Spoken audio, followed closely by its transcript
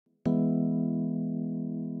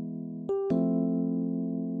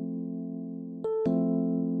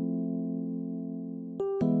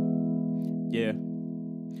Yeah.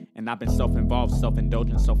 And I've been self-involved,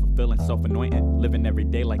 self-indulgent, self-fulfilling, self-anointing, living every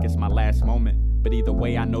day like it's my last moment. But either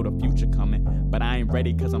way, I know the future coming. But I ain't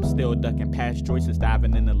ready cause I'm still ducking past choices,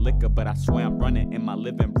 diving in the liquor. But I swear I'm running in my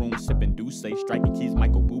living room, sipping Douce, striking keys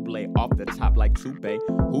Michael Bublé off the top like Tupe.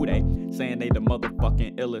 Who they? Saying they the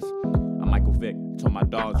motherfucking illest. I'm Michael Vick, told my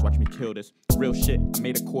dogs watch me kill this. Real shit, I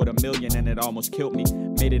made $250,000 and it almost killed me.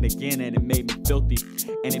 Made it again and it made me filthy.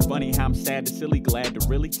 And it's funny how I'm sad to silly, glad to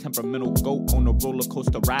really temperamental goat on a roller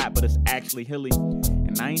coaster ride, but it's actually hilly.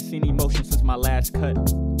 And I ain't seen emotion since my last cut.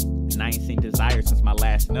 And I ain't seen desire since my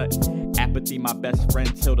last nut. Apathy, my best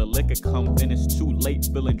friend till the liquor come. Then it's too late,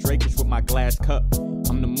 feeling Drakish with my glass cup.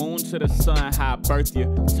 I'm the moon to the sun, how I birth you.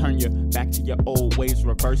 Turn you back to your old ways,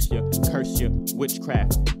 reverse you. Curse you,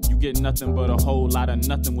 witchcraft. You get nothing but a whole lot of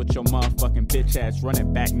nothing with your motherfucking bitch ass.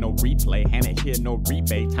 Running back, no replay. Hand it here, no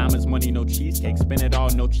rebate. Time is money, no cheesecake. Spend it all,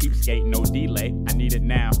 no cheapskate, no delay. I need it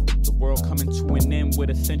now. The world coming to an end with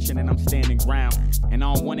ascension and I'm standing ground. And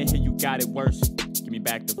I don't wanna hear you got it worse. Give me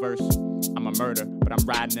back the verse. I'm a murder, but I'm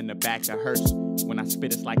riding in the back of hearse. When I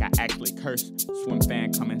spit, it's like I actually curse. Swim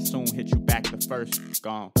fan coming soon, hit you back the first.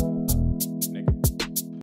 Gone.